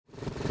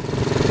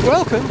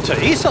Welcome to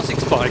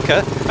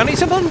EastSussexBiker, and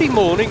it's a Monday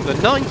morning, the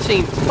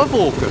 19th of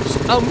August,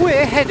 and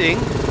we're heading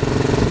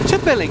to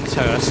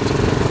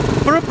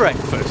Billingshurst for a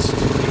breakfast.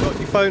 You got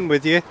your phone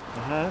with you?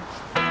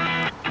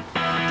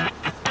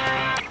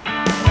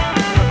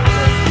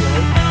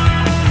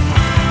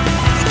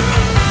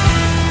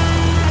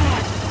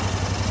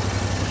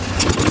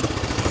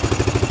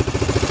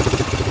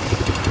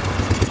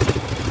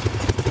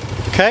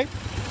 Okay.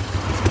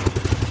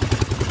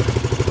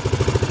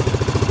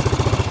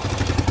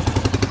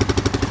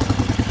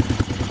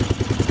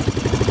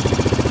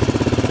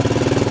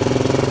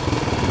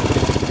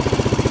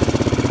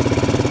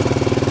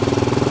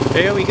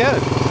 Here we go.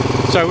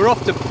 So we're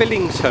off to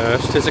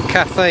Billingshurst. There's a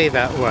cafe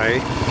that way,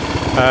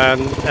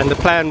 and the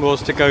plan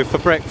was to go for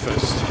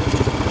breakfast.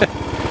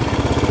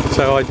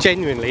 So I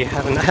genuinely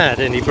haven't had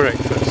any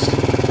breakfast.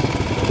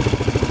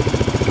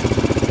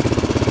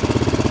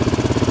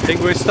 I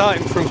think we're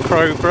starting from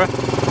Crowborough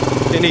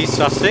in East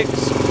Sussex.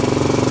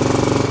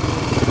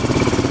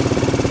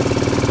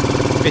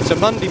 It's a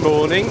Monday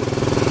morning,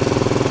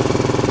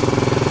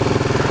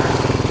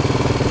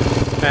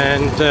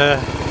 and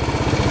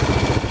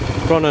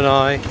Ron and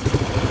I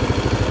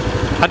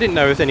didn't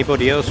know if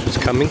anybody else was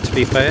coming, to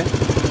be fair,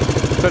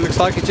 but it looks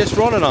like it's just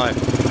Ron and I.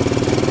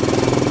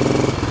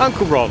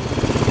 Uncle Ron.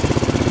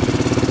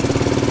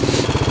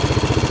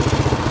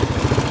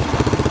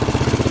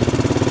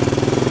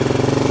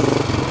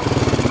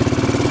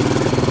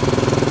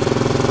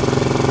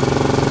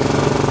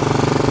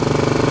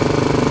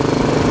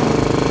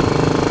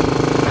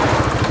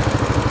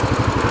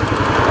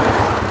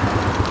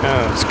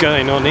 Oh, what's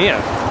going on here?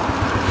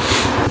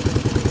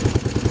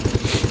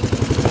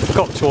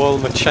 Got to oil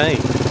my chain.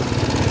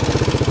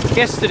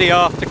 Yesterday,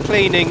 after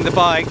cleaning the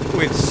bike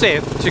with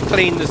sieve to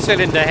clean the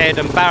cylinder head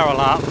and barrel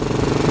up,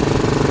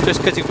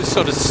 just because it was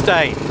sort of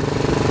stained,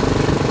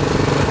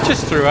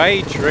 just through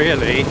age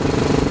really,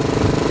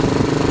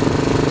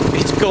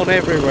 it's gone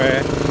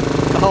everywhere.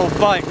 The whole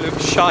bike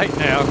looks shite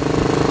now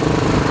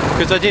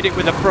because I did it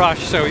with a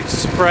brush, so it's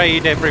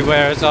sprayed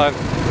everywhere as I've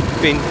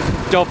been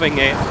daubing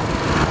it.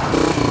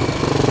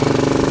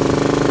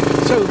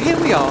 So here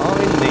we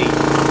are in the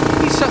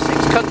East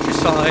Sussex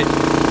countryside,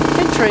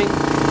 entering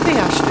the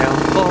Ashdown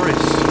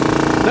Forest,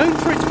 known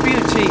for its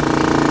beauty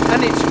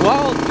and its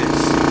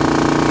wildness,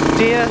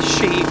 deer,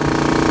 sheep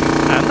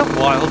and the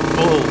wild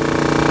bull.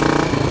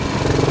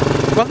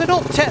 Well, they're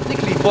not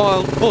technically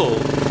wild bull,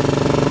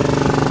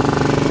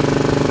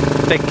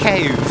 they're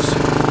cows.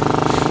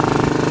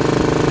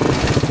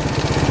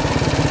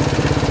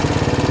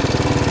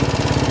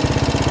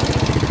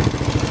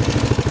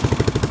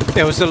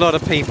 There was a lot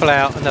of people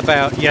out and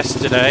about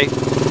yesterday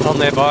on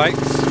their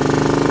bikes,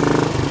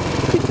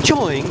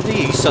 enjoying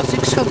the East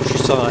Sussex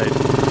countryside.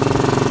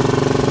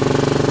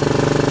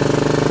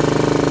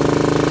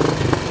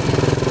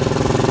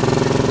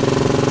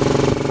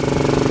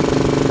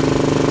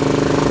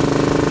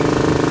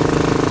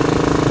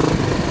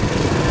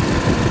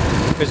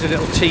 There's a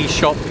little tea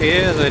shop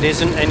here that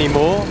isn't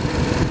anymore,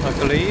 I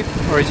believe,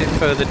 or is it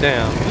further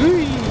down?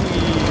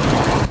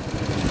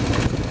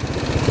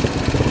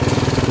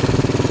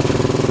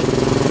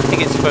 I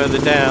think it's further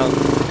down.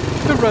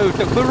 The road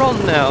that we're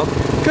on now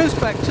goes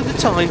back to the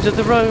times of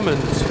the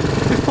Romans,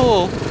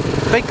 before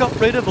they got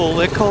rid of all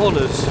their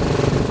corners.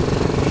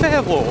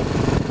 Fair war.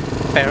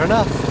 Fair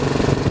enough.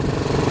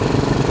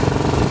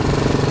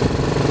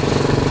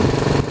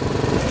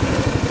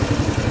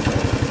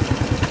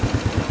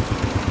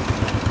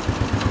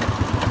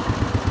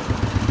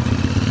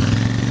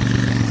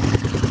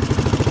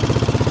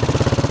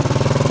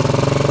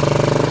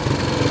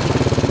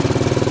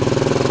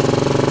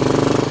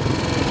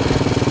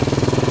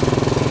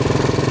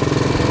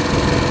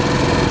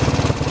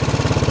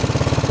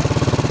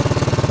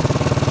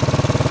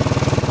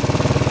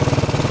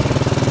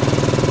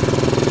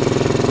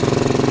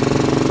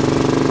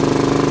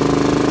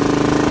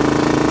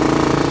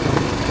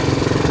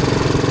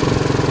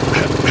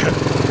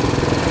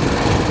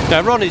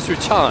 Now Ron is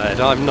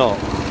retired, I'm not.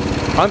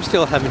 I'm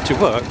still having to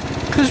work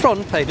because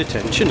Ron paid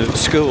attention at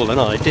school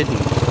and I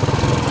didn't.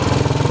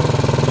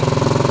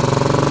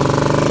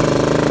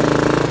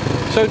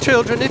 So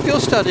children, if you're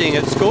studying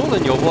at school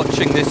and you're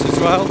watching this as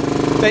well,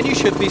 then you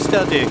should be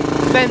studying.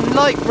 Then,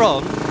 like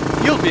Ron,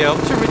 you'll be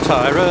able to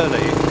retire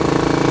early.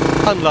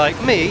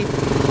 Unlike me,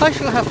 I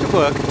shall have to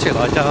work until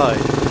I die.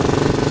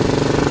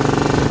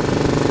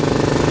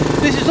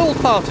 This is all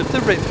part of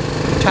the rich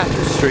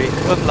tapestry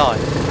of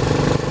life.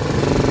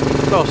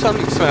 Well,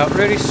 something smelled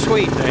really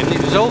sweet then.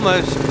 It was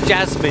almost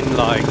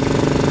jasmine-like.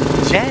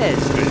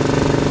 Jasmine.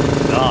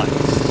 Nice.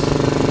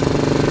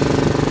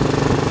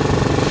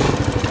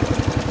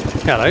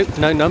 Hello,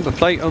 no number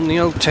plate on the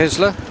old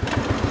Tesla.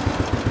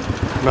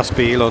 Must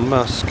be Elon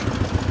Musk.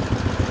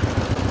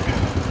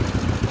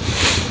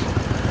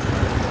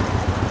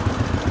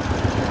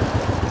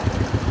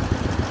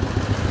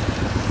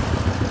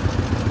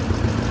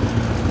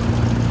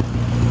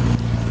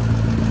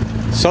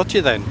 Sod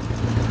you then.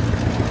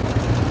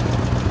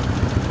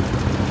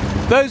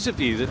 Those of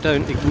you that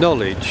don't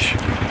acknowledge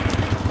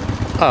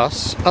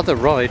us, other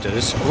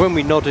riders, when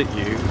we nod at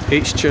you,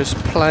 it's just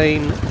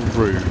plain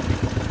rude.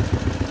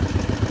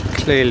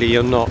 Clearly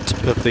you're not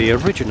of the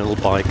original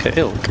biker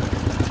ilk.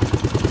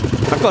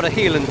 I've got a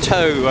heel and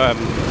toe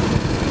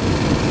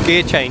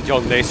gear change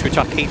on this, which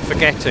I keep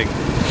forgetting.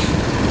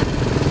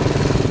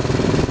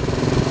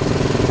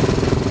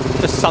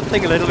 Just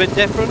something a little bit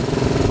different.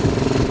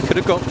 Could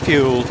have got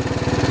fuel.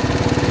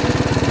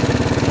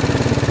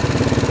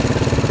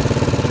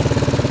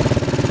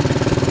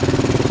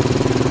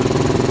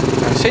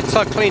 Now, since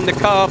I cleaned the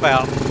carb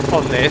out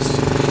on this,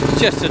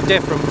 it's just a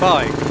different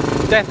bike.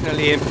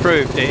 Definitely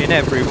improved it in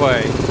every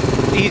way.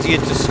 Easier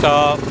to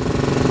start,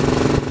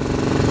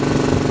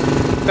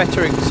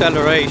 better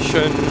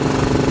acceleration,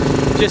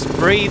 just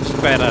breathes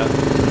better.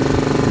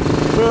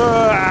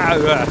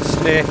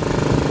 Sniff.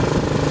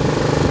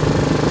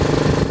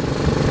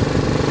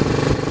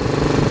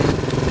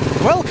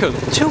 Welcome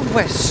to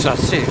West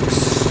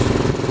Sussex,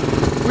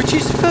 which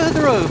is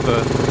further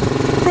over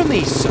from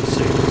East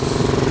Sussex.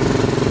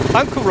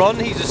 Uncle Ron,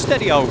 he's a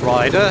steady old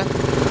rider.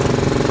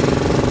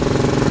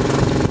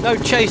 No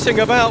chasing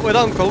about with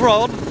Uncle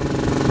Ron.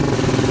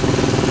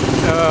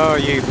 Oh,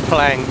 you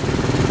plank.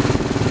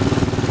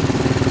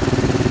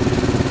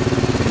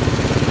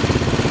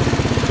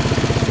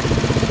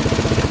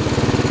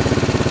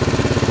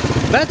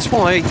 That's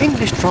why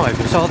English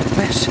drivers are the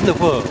best in the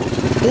world,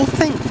 or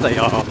think they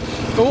are.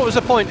 But what was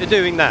the point of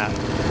doing that?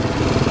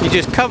 You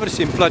just covered us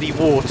in bloody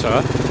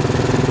water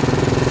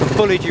and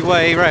bullied your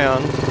way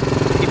around.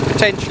 You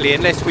potentially,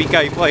 unless we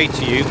gave way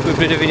to you, we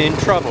would have been in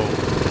trouble.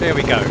 There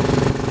we go.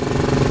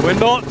 We're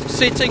not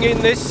sitting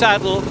in this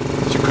saddle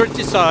to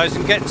criticise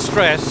and get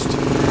stressed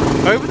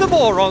over the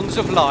morons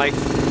of life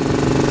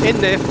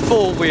in their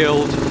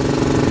four-wheeled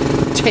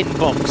tin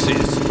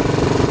boxes,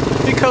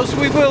 because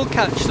we will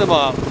catch them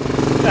up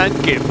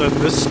and give them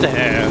the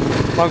stare.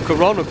 Uncle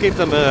Ron will give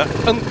them a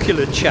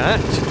uncular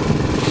chat,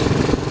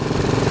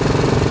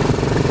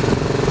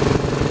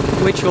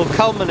 which will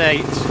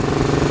culminate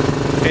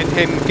in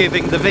him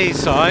giving the V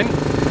sign,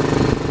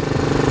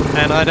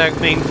 and I don't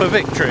mean for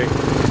victory.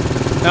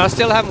 Now, I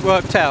still haven't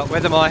worked out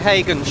whether my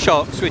Hagen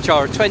shocks, which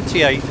are a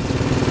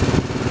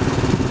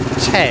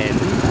 2810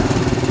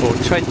 or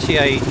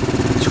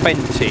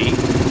 2820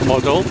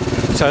 model,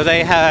 so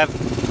they have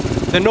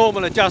the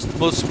normal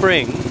adjustable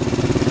spring,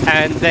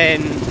 and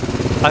then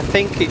I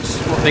think it's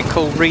what they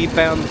call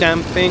rebound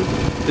damping.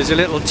 There's a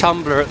little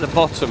tumbler at the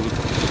bottom,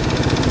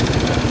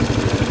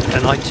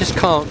 and I just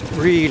can't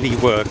really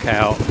work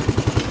out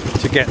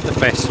to get the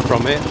best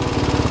from it.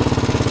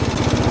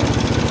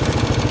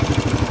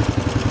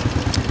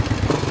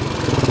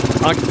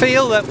 I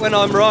feel that when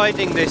I'm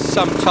riding this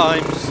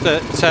sometimes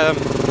that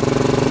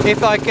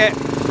if I get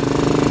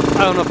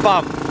on a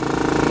bump,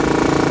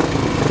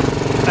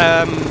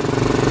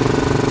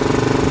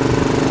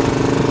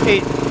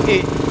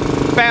 it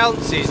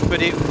bounces,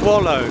 but it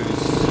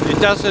wallows. It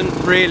doesn't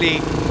really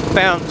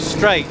bounce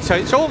straight. So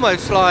it's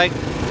almost like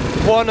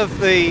one of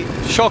the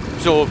shock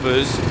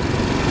absorbers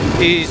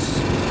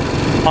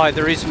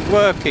either isn't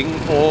working,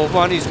 or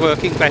one is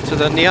working better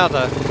than the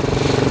other.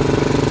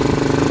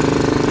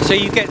 So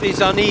you get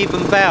this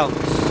uneven bounce.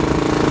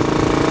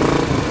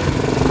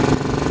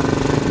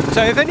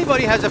 So if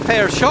anybody has a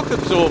pair of shock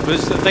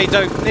absorbers that they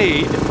don't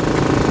need,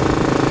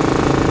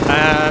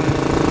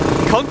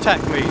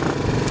 contact me.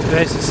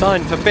 There's a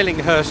sign for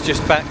Billinghurst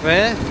just back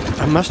there.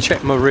 I must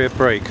check my rear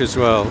brake as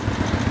well.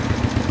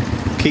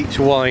 Keeps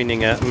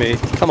whining at me.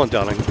 Come on,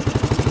 darling.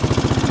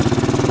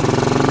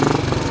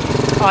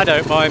 I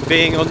don't mind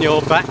being on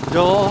your back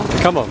door.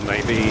 Come on,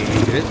 maybe.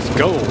 Let's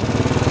go.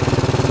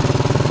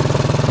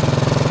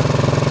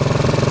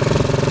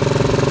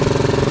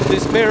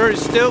 This mirror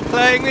is still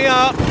playing me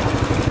up.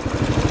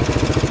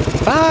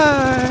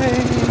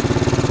 Bye.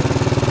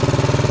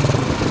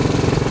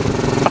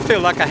 I feel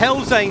like a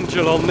Hell's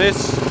Angel on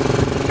this.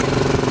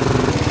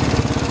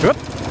 Whoop.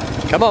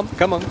 Come on,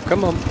 come on,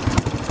 come on.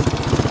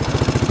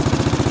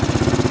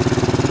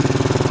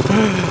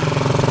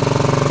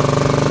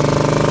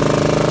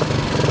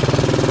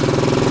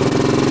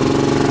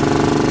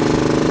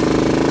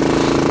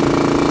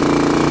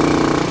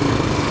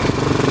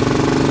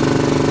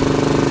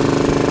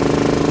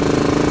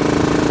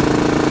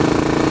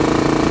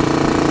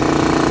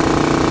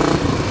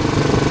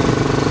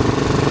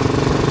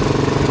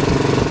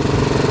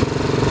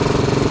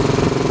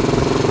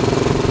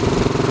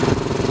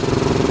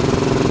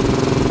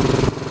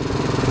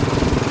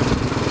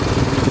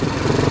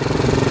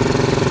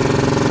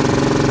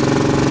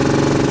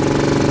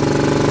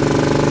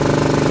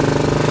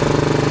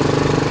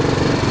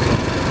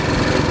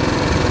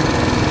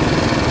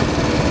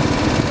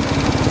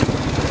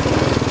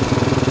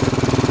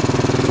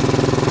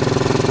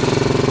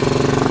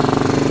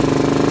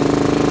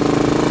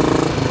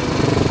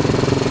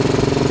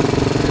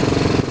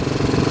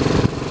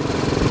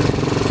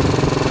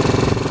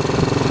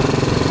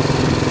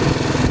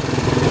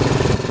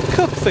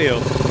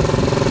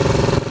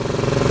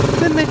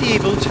 The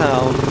medieval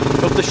town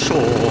of the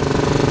shore.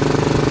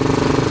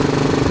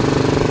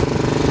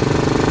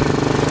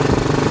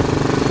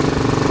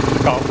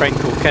 Got a friend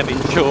called Kevin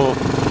Shaw.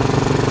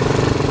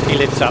 He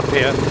lives up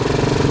here.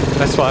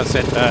 That's why I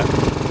said that.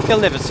 He'll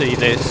never see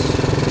this,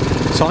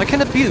 so I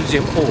can abuse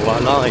him all I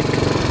like.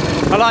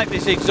 I like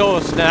this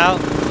exhaust now.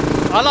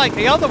 I like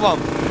the other one,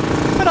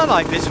 but I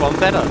like this one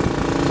better.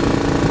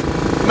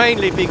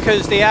 Mainly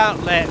because the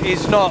outlet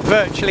is not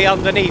virtually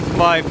underneath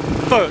my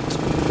foot.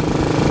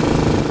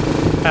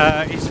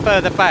 It's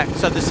further back,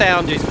 so the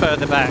sound is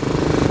further back.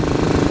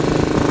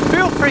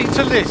 Feel free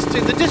to list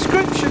in the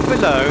description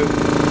below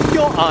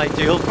your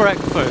ideal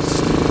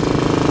breakfast.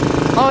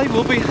 I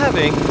will be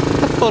having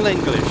a full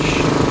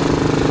English,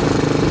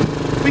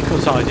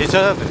 because I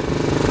deserve it.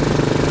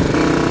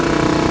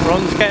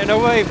 Ron's getting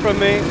away from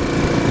me.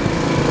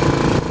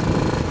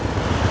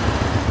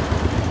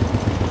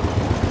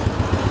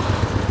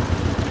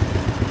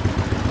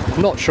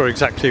 Not sure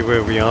exactly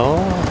where we are.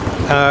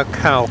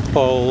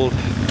 Cowfold.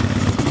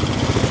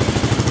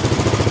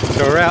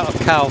 So we're out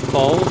of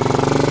Cowfold.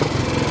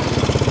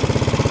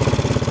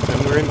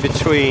 And we're in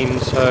between,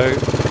 so...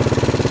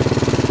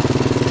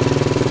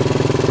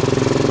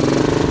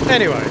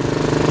 Anyway,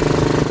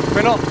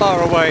 we're not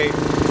far away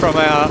from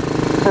our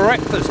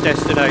breakfast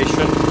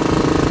destination.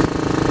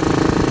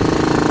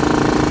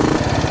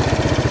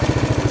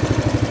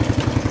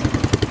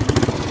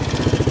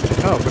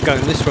 Oh, we're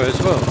going this way as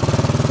well.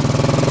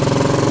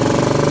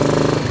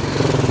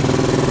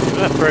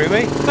 That threw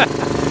me.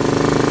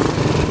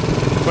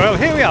 Well,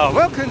 here we are.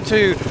 Welcome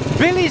to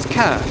Billy's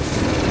Cafe.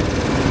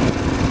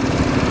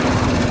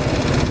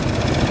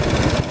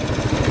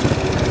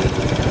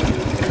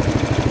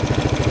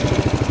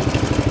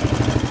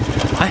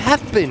 I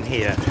have been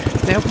here.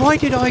 Now, why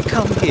did I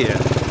come here?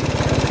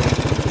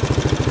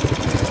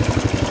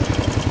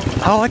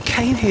 Oh, I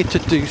came here to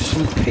do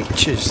some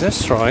pictures.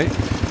 That's right.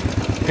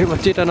 I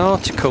did an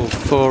article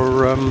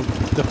for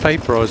the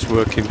paper I was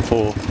working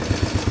for.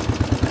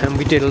 And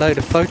we did a load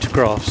of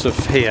photographs of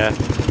here,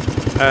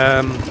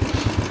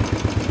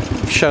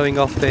 showing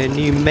off their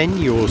new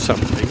menu or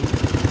something.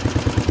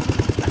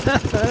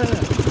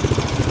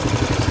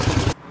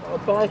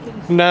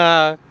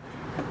 No,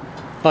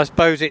 I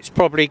suppose it's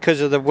probably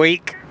because of the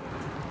week.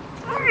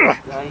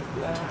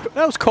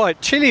 That was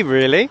quite chilly,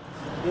 really.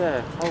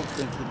 Yeah, I was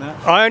thinking that.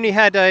 I only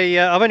had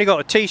I've only got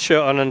a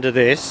t-shirt on under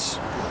this,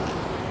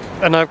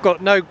 and I've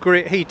got no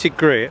heated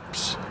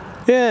grips.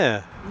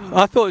 Yeah.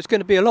 I thought it was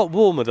going to be a lot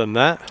warmer than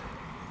that.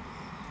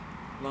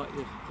 Like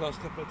the last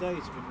couple of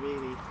days have been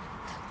really...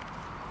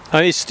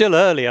 And it's still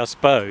early, I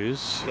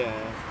suppose. Yeah.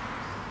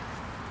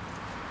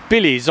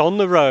 Billy's on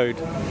the road.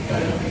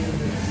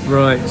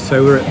 Right,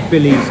 so we're at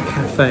Billy's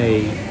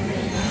Cafe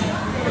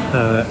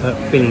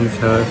at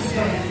Billingshurst.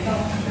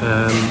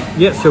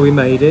 Yeah, so we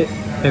made it.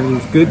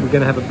 Everything's good. We're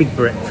going to have a big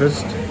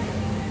breakfast.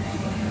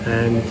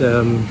 And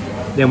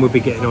then we'll be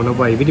getting on our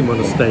way. We didn't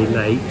want to stay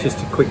late,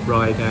 just a quick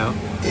ride out.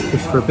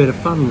 Just for a bit of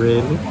fun,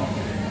 really.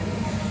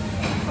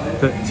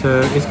 But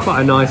it's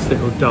quite a nice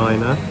little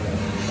diner,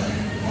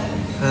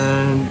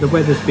 and the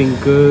weather's been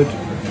good.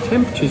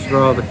 Temperature's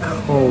rather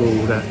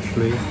cold,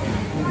 actually.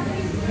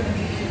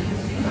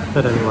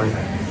 But anyway,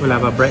 we'll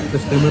have our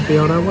breakfast, then we'll be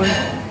on our way.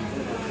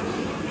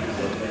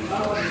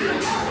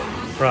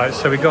 Right,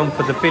 so we've gone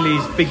for the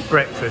Billy's Big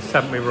Breakfast,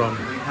 haven't we, Ron?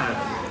 We have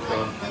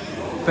gone.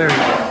 Very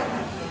good.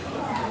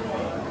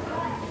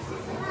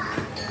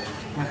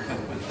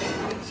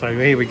 So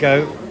here we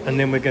go, and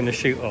then we're going to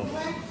shoot off.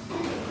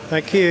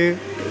 Thank you.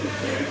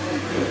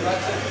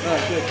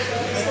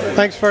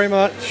 Thanks very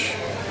much.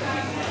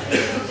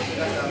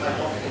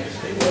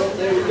 Well,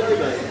 there we go,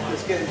 mate.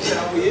 Let's get him set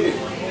up with you.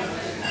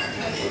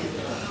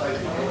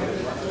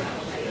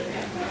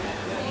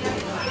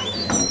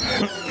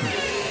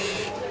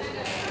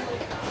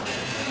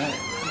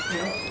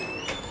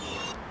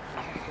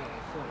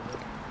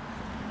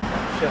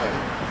 So,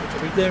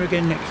 we'll be there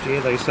again next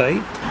year, they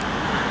say.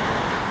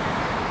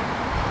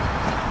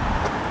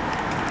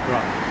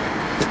 Right.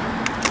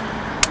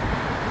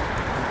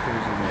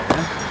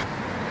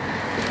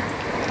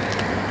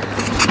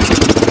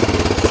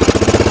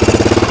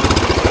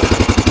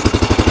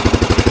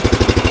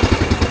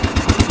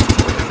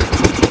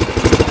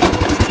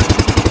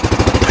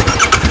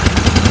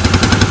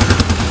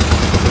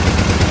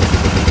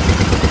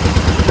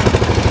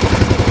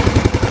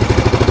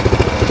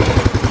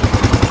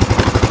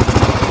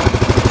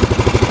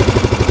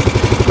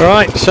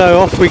 Right, so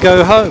off we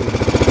go home.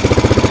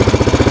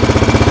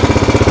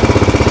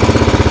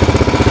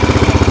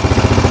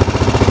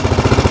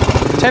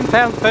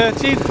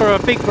 £10.30 for a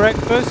big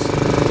breakfast,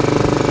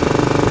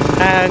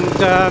 and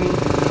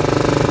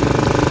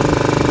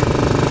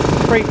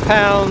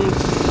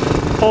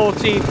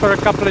 £3.40 for a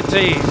couple of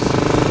teas.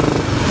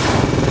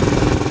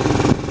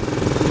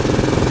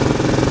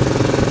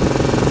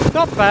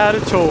 Not bad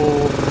at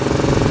all.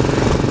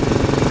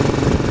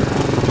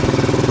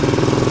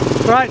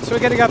 Right, so we're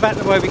going to go back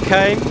the way we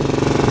came.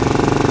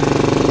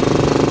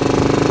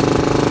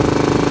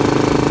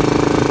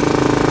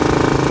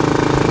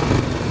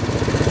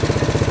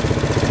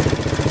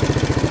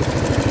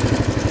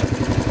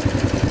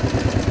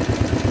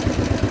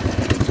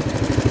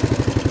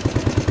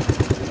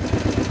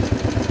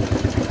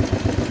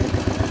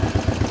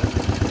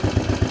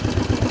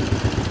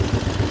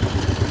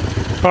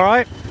 All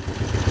right.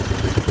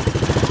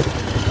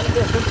 I'll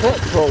get some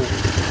petrol.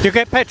 You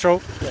get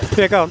petrol?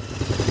 Yeah, go on.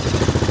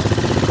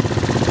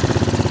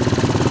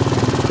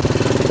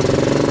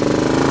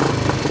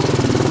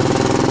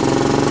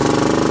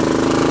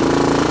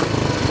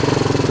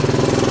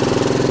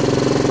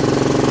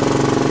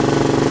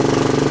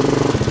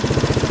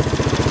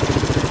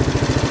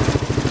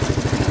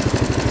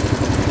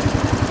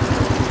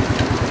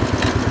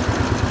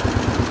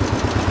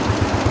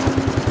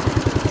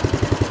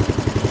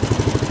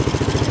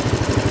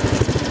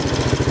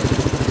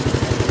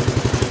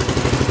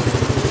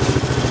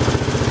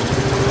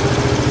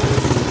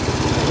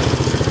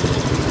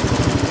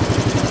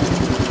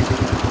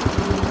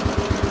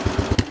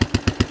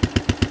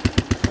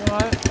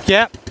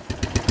 Yep.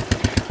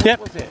 Yep.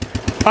 What was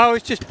it? I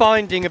was just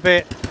binding a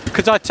bit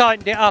because I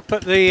tightened it up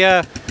at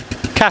the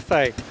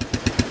cafe.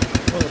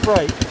 Oh, the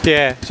brake?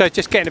 Yeah, so it's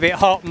just getting a bit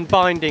hot and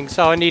binding,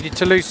 so I needed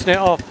to loosen it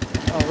off.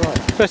 Oh, right.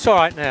 That's all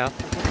right now.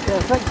 Yeah,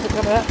 thanks for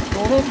coming out this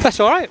morning. That's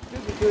all right.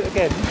 Do it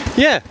again.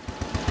 Yeah.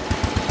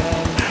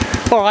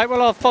 All right.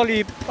 Well, I'll follow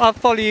you. I'll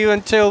follow you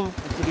until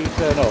You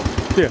turn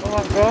off. Yeah. All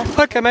right, Grant.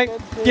 Okay, mate.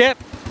 Yep.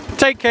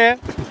 Take care.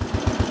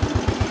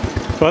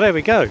 Well, there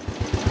we go.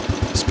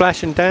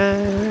 Splash and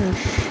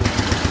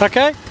dash.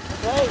 Okay.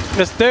 Okay.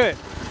 Let's do it.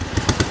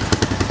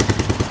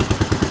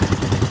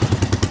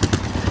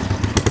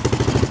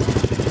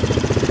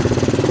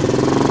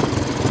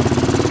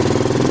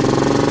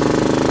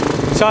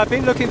 So I've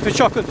been looking for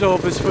shock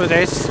absorbers for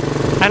this,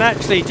 and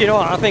actually, do you know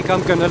what? I think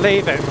I'm going to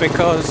leave it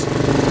because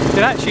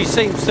it actually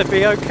seems to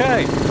be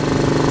okay.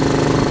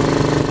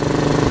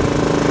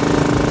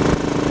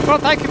 Well,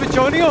 thank you for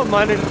joining on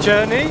my little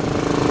journey.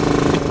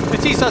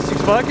 It's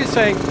EastSussexBiker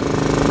saying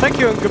thank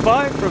you and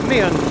goodbye from me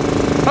and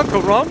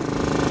Uncle Ron.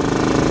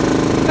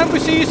 And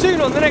we'll see you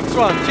soon on the next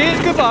one. Cheers,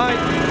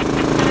 goodbye.